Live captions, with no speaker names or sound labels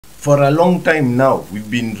For a long time now,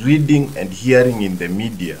 we've been reading and hearing in the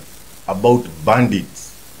media about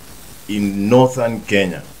bandits in northern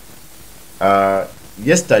Kenya.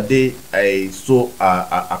 Yesterday, I saw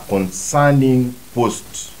a concerning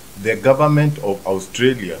post. The government of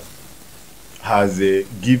Australia has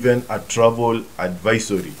given a travel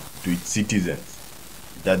advisory to its citizens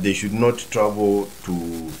that they should not travel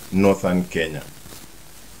to northern Kenya.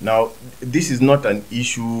 Now, this is not an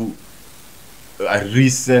issue, a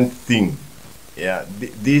recent thing. Yeah,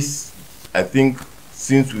 this, I think,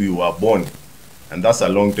 since we were born, and that's a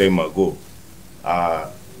long time ago,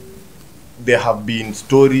 there have been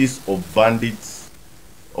stories of bandits,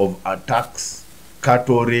 of attacks,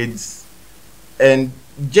 cattle raids, and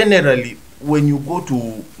generally, when you go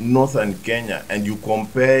to northern Kenya and you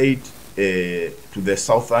compare it to the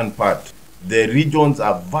southern part, the regions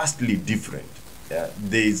are vastly different.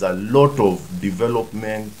 There is a lot of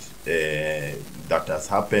development that has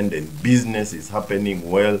happened, and business is happening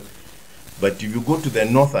well. But if you go to the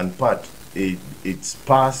northern part, it's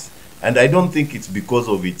sparse, and I don't think it's because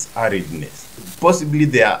of its aridness. Possibly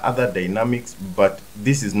there are other dynamics, but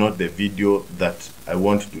this is not the video that I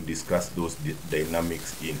want to discuss those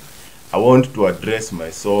dynamics in. I want to address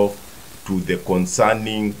myself to the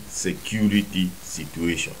concerning security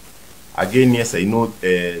situation. Again, yes, I know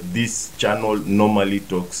this channel normally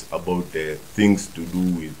talks about things to do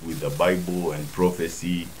with the Bible and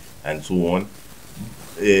prophecy and so on.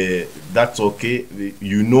 That's okay.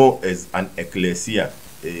 You know, as an ecclesia,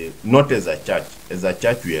 not as a church. As a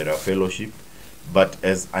church, we are a fellowship, but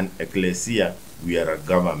as an ecclesia, we are a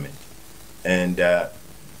government. And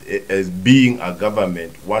as being a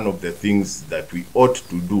government, one of the things that we ought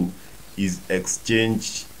to do is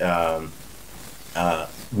exchange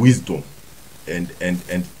wisdom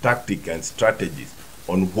and tactic and strategies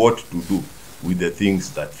on what to do with the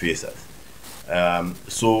things that face us.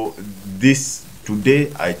 So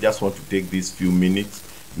today, I just want to take these few minutes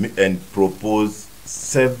and propose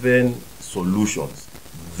 7 solutions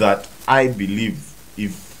that I believe,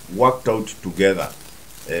 if worked out together,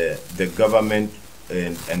 the government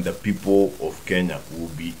and the people of Kenya will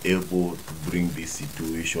be able to bring this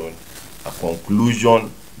situation a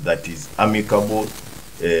conclusion that is amicable,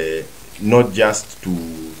 not just to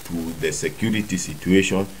the security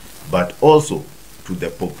situation, but also to the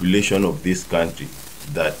population of this country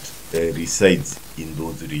that resides in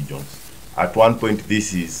those regions. At one point,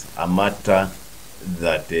 this is a matter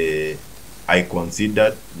that I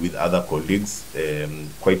considered with other colleagues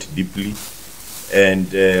quite deeply,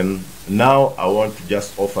 and now I want to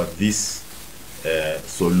just offer this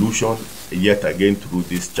solution yet again through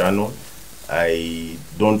this channel. I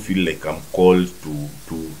don't feel like I'm called to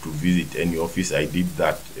visit any office. I did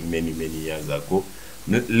that many years ago.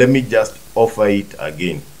 Let me just offer it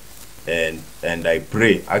again, and I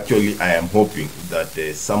pray, actually I am hoping that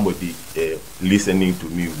somebody listening to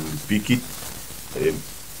me will pick it,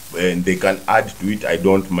 and they can add to it. I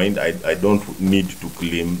don't mind. I don't need to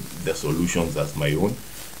claim the solutions as my own,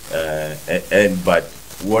 but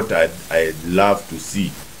what I'd love to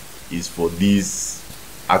see is for these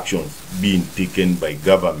actions being taken by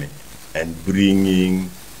government and bringing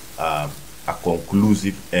a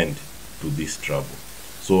conclusive end to this trouble.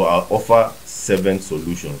 So I'll offer 7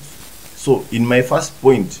 solutions. So in my first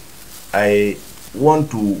point, I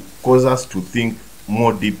want to cause us to think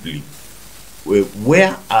more deeply.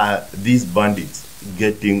 Where are these bandits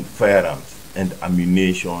getting firearms and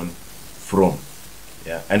ammunition from?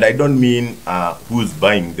 Yeah, and I don't mean who's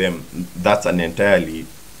buying them. That's an entirely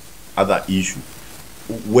other issue.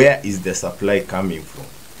 Where is the supply coming from?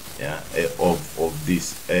 Yeah, of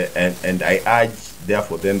this, and I urge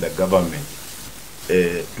therefore then the government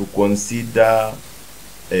to consider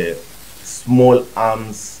small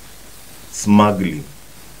arms smuggling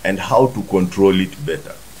and how to control it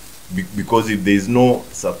better, because if there is no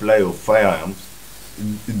supply of firearms,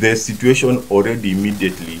 the situation already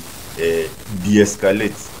immediately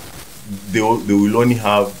de-escalates. They will only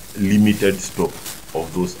have limited stock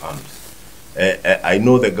of those arms. I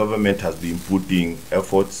know the government has been putting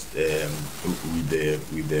efforts with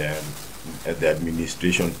the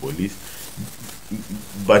administration police,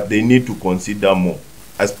 but they need to consider more,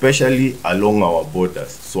 especially along our borders.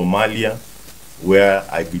 Somalia, where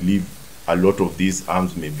I believe a lot of these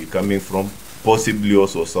arms may be coming from, possibly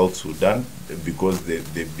also South Sudan, because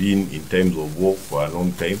they've been in times of war for a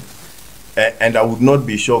long time. And I would not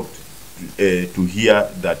be shocked to hear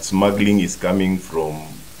that smuggling is coming from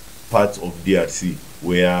parts of DRC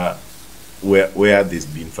where there's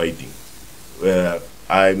been fighting.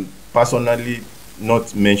 I'm personally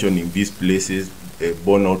not mentioning these places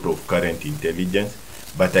born out of current intelligence,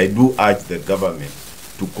 but I do urge the government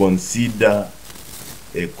to consider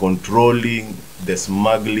controlling the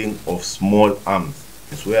smuggling of small arms.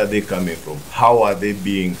 Where are they coming from? How are they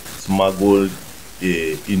being smuggled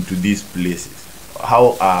into these places?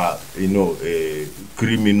 How are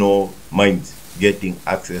criminal minds getting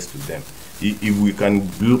access to them? If we can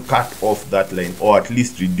cut off that line, or at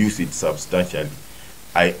least reduce it substantially,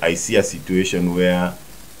 I see a situation where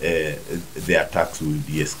the attacks will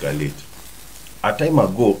de-escalate. A time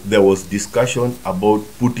ago, there was discussion about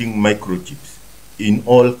putting microchips in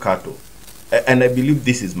all cattle. And I believe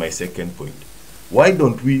this is my second point. Why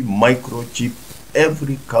don't we microchip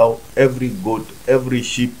every cow, every goat, every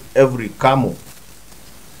sheep, every camel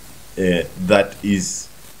that is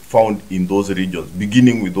found in those regions,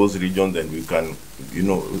 beginning with those regions, and we can,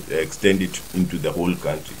 extend it into the whole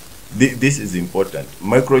country. This is important.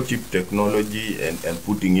 Microchip technology and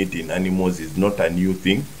putting it in animals is not a new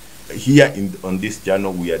thing. Here on this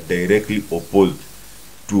channel, we are directly opposed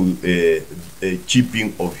to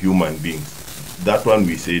chipping of human beings. That one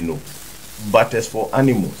we say no. But as for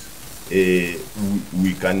animals,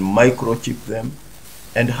 we can microchip them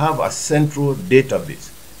and have a central database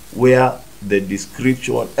where the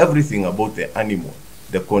description, everything about the animal,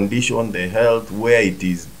 the condition, the health, where it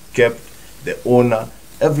is kept, the owner,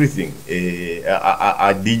 everything,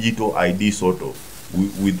 a digital ID sort of,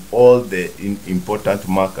 with all the important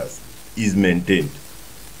markers, is maintained.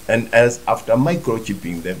 And as after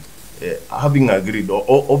microchipping them, having agreed,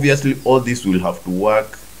 obviously all this will have to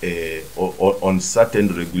work on certain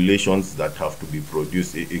regulations that have to be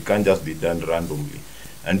produced. It can't just be done randomly.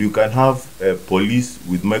 And you can have police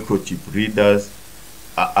with microchip readers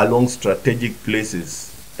along strategic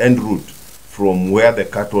places en route from where the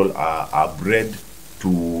cattle are bred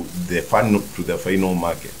to the final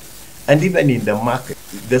market. And even in the market,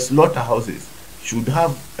 the slaughterhouses should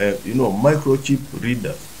have microchip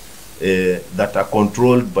readers that are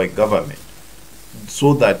controlled by government,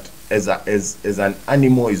 so that as an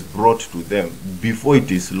animal is brought to them, before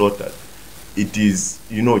it is slaughtered, it is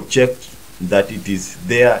checked that it is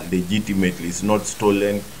there legitimately, it's not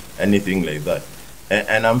stolen, anything like that.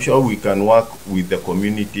 And I'm sure we can work with the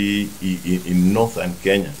community in northern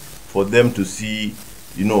Kenya for them to see,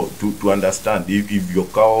 to understand if your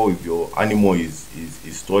cow, if your animal is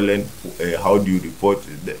stolen, how do you report?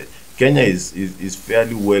 Kenya is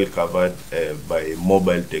fairly well covered by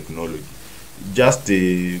mobile technology. Just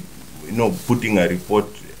putting a report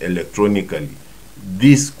electronically,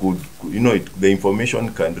 this could, the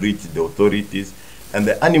information can reach the authorities, and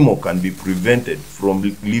the animal can be prevented from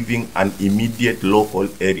leaving an immediate local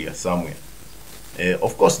area somewhere.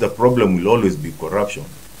 Of course, the problem will always be corruption,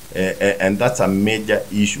 and that's a major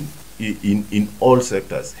issue in all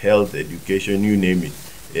sectors, health, education, you name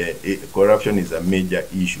it. Corruption is a major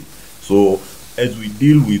issue. So as we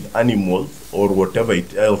deal with animals or whatever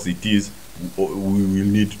else it is, we will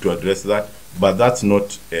need to address that, but that's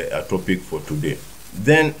not a topic for today.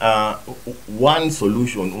 Then one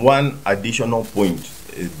solution, one additional point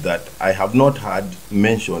that I have not heard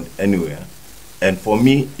mentioned anywhere, and for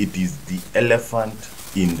me it is the elephant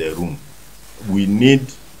in the room. We need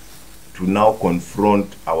to now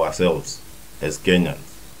confront ourselves as Kenyans.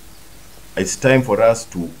 It's time for us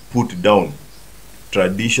to put down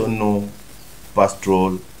traditional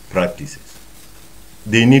pastoral practices.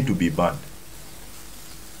 They need to be banned.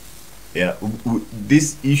 Yeah,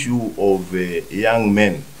 this issue of young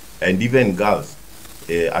men and even girls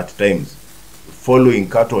at times following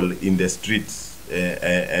cattle in the streets,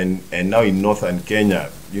 and now in northern Kenya,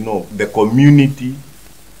 the community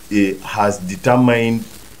has determined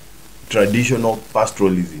traditional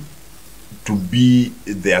pastoralism to be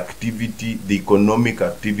the activity, the economic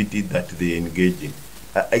activity that they engage in.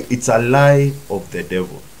 It's a lie of the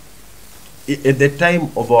devil. At the time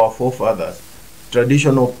of our forefathers,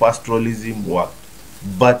 traditional pastoralism worked.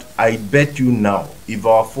 But I bet you now, if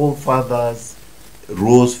our forefathers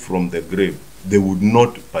rose from the grave, they would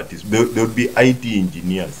not participate. There would be IT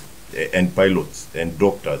engineers and pilots and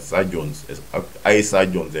doctors, surgeons, eye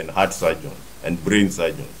surgeons and heart surgeons and brain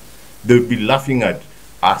surgeons. They would be laughing at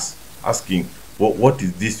us, asking, what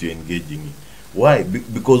is this you're engaging in? Why?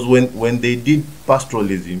 Because when they did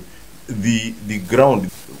pastoralism, the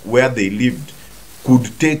ground where they lived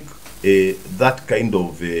could take that kind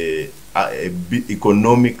of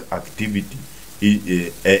economic activity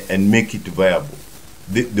and make it viable.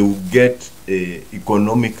 They would get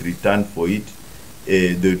economic return for it.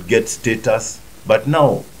 They would get status. But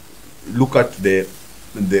now, look at the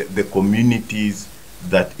communities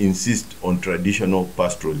that insist on traditional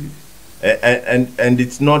pastoralism, and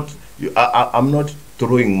it's not. I'm not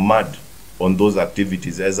throwing mud on those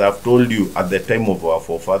activities. As I've told you, at the time of our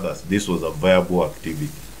forefathers, this was a viable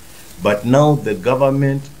activity. But now the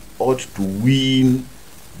government ought to wean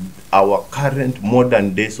our current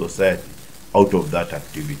modern day society out of that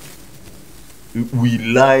activity. We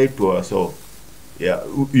lie to ourselves, yeah,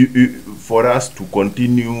 for us to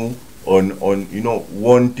continue on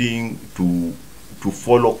wanting to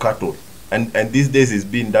follow cattle, and these days it's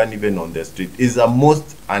being done even on the street. Is a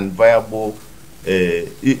most unviable.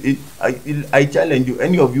 I challenge you,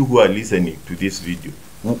 any of you who are listening to this video,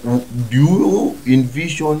 do you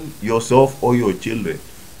envision yourself or your children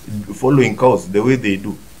following cows the way they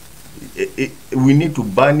do? We need to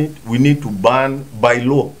ban it. We need to ban by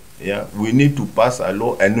law. Yeah, we need to pass a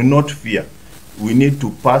law and not fear. We need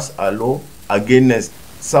to pass a law against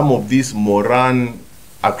some of these moron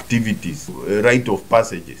activities, rite of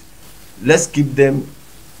passages. Let's keep them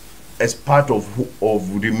as part of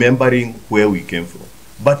remembering where we came from,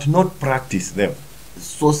 but not practice them.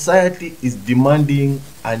 Society is demanding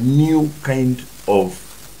a new kind of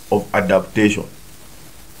adaptation.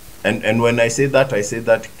 And when I say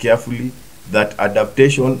that carefully, that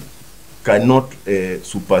adaptation cannot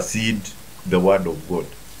supersede the word of God.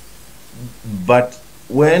 But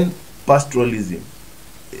when pastoralism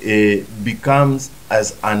becomes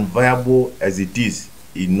as unviable as it is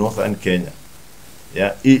in northern Kenya,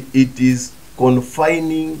 yeah, it is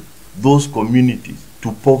confining those communities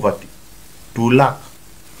to poverty, to lack.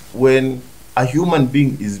 When a human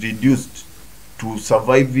being is reduced to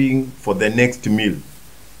surviving for the next meal,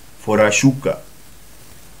 for a shuka,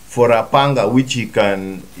 for a panga which he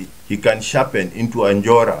can sharpen into a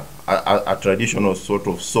njora, a traditional sort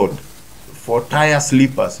of sword, for tire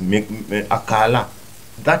slippers, a kala.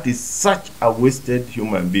 That is such a wasted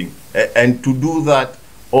human being. And to do that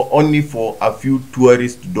only for a few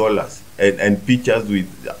tourist dollars and pictures with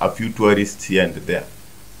a few tourists here and there.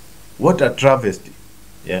 What a travesty.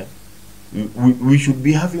 Yeah. We should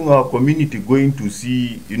be having our community going to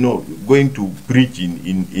see, going to preach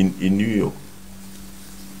in New York.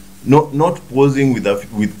 Not posing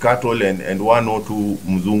with cattle and one or two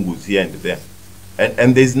mzungus here and there.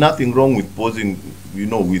 And there's nothing wrong with posing,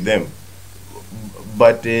 with them.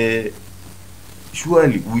 But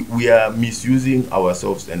surely we are misusing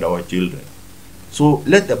ourselves and our children. So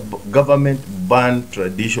let the government ban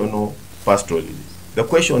traditional pastoralism. The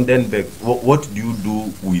question then begs, what do you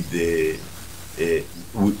do with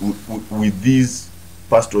these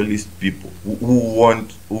pastoralist people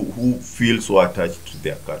who feel so attached to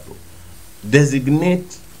their cattle?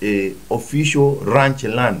 Designate official ranch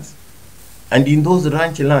lands, and in those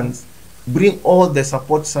ranch lands, bring all the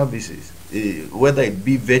support services, whether it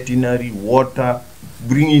be veterinary, water,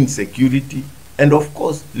 bring in security, and of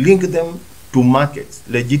course link them to markets,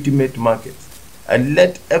 legitimate markets, and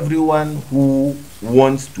let everyone who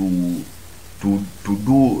wants to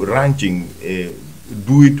do ranching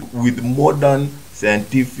do it with modern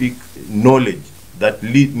scientific knowledge that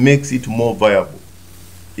makes it more viable.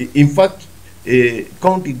 In fact,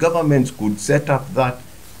 county governments could set up that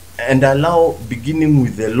and allow, beginning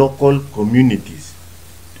with the local communities,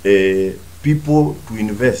 people to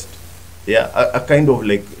invest. Yeah, a kind of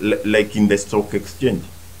like in the stock exchange.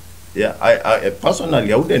 Yeah, I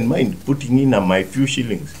personally, I wouldn't mind putting in my few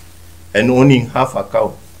shillings and owning half a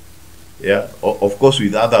cow. Yeah, of course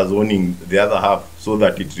with others owning the other half so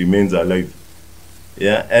that it remains alive.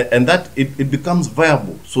 Yeah, and that it becomes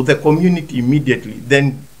viable. So the community immediately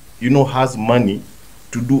then, has money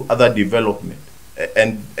to do other development.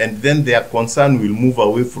 And then their concern will move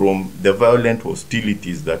away from the violent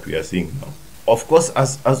hostilities that we are seeing now. Of course,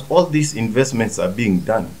 as all these investments are being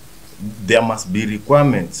done, there must be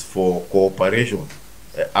requirements for cooperation,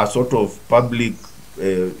 a sort of public,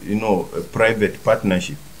 private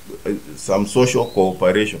partnership, some social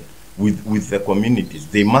cooperation with the communities.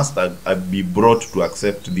 They must be brought to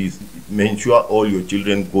accept this. Ensure all your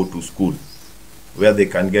children go to school where they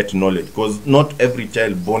can get knowledge, because not every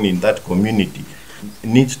child born in that community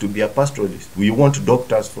needs to be a pastoralist. We want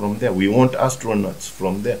doctors from there. We want astronauts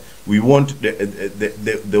from there. We want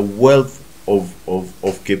the wealth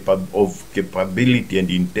of capability and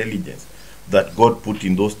intelligence that God put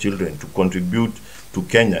in those children to contribute to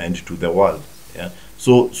Kenya and to the world. Yeah.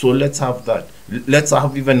 So let's have that. Let's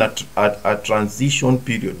have even a transition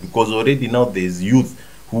period, because already now there's youth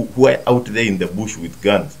who are out there in the bush with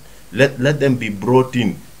guns. Let them be brought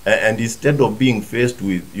in, and instead of being faced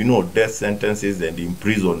with death sentences and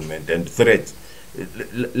imprisonment and threats,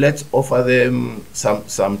 let's offer them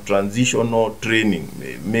some transitional training,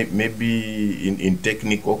 maybe in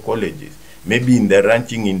technical colleges, maybe in the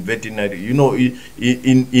ranching, in veterinary,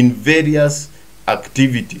 in various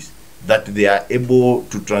activities that they are able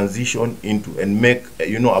to transition into and make,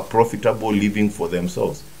 a profitable living for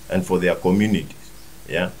themselves and for their communities.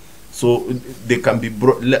 Yeah, so they can be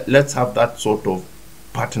brought. Let's have that sort of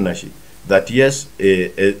partnership. That yes,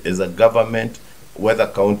 as a government, whether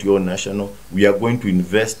county or national, we are going to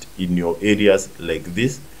invest in your areas like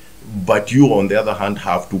this, but you, on the other hand,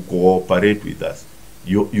 have to cooperate with us.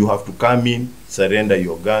 You have to come in, surrender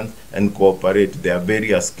your guns, and cooperate. There are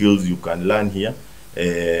various skills you can learn here,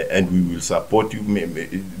 and we will support you.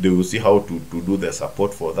 They will see how to do the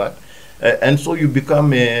support for that. And so you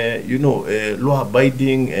become,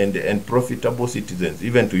 law-abiding and profitable citizens,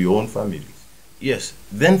 even to your own families. Yes.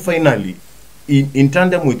 Then finally, in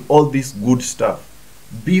tandem with all this good stuff,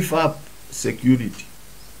 beef up security.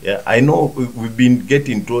 Yeah, I know we've been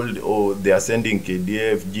getting told, oh, they are sending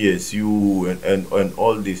KDF, GSU, and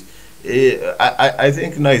all this. I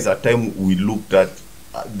think now is a time we looked at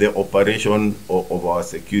the operation of our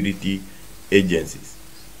security agencies.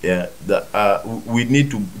 Yeah, we need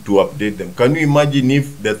to update them. Can you imagine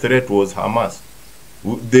if the threat was Hamas?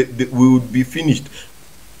 We would be finished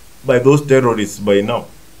by those terrorists by now.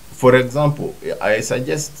 For example, I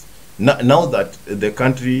suggest now that the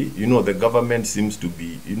country, the government seems to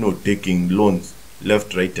be, taking loans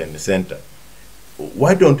left, right, and center.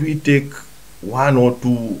 Why don't we take one or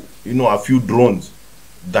two, a few drones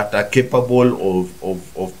that are capable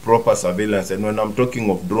of proper surveillance? And when I'm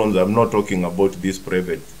talking of drones, I'm not talking about these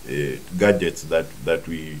private gadgets that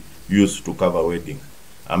we use to cover weddings.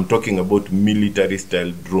 I'm talking about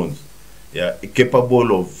military-style drones. Yeah,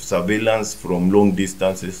 capable of surveillance from long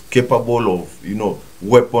distances, capable of,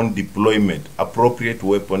 weapon deployment, appropriate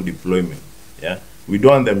weapon deployment. Yeah, we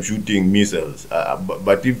don't want them shooting missiles,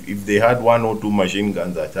 but if they had one or two machine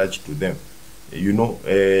guns attached to them,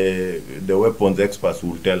 the weapons experts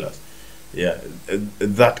will tell us, yeah,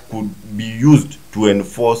 that could be used to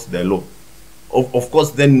enforce the law. Of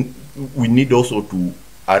course, then we need also to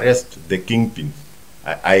arrest the kingpins.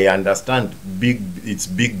 I understand it's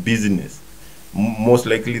big business. Most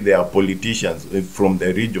likely they are politicians from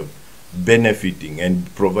the region benefiting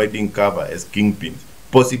and providing cover as kingpins.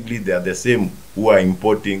 Possibly they are the same who are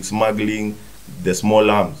importing, smuggling the small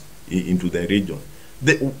arms into the region.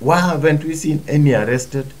 Why haven't we seen any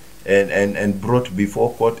arrested and brought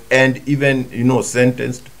before court and even,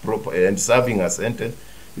 sentenced proper and serving a sentence?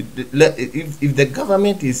 If the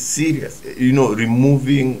government is serious,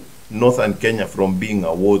 removing northern Kenya from being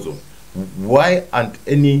a war zone, why aren't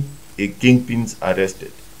any kingpins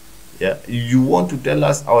arrested? Yeah, you want to tell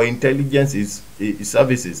us our intelligence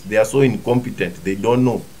services, they are so incompetent, they don't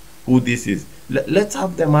know who this is. Let's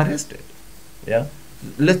have them arrested. Yeah,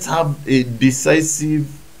 let's have a decisive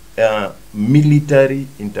military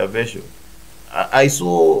intervention. I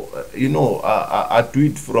saw, a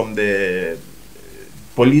tweet from the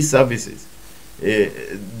police services,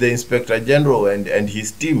 the Inspector General and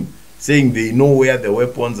his team, saying they know where the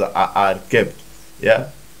weapons are kept. Yeah,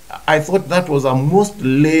 I thought that was a most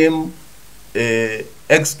lame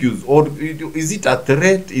excuse. Or is it a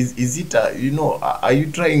threat? Is it a, are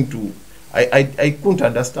you trying to, I couldn't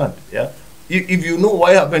understand. Yeah, if you know,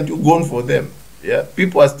 why haven't you gone for them? Yeah,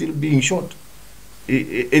 people are still being shot.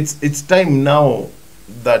 It's time now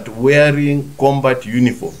that wearing combat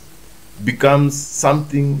uniform becomes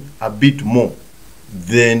something a bit more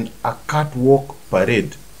than a catwalk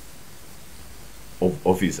parade of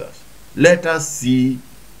officers. Let us see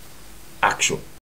action.